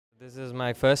This is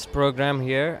my first program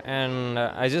here, and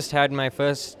I just had my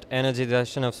first energy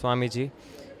darshan of Swamiji.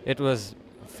 It was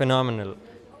phenomenal.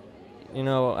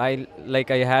 I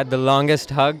had the longest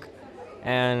hug,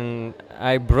 and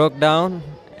I broke down,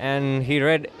 and he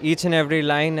read each and every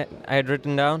line I had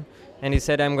written down, and he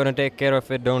said, "I'm going to take care of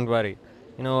it. Don't worry."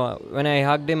 When I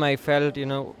hugged him, I felt,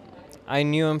 I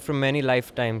knew him from many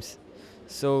lifetimes.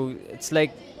 So it's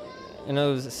like,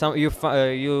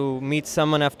 you meet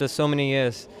someone after so many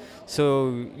years, so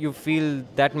you feel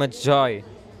that much joy.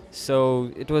 So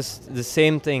it was the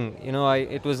same thing.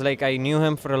 It was like I knew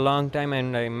him for a long time,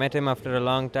 and I met him after a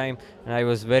long time, and I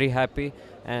was very happy.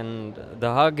 And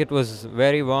the hug, it was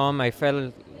very warm. I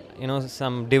felt,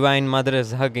 some divine mother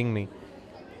is hugging me.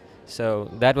 So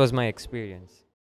that was my experience.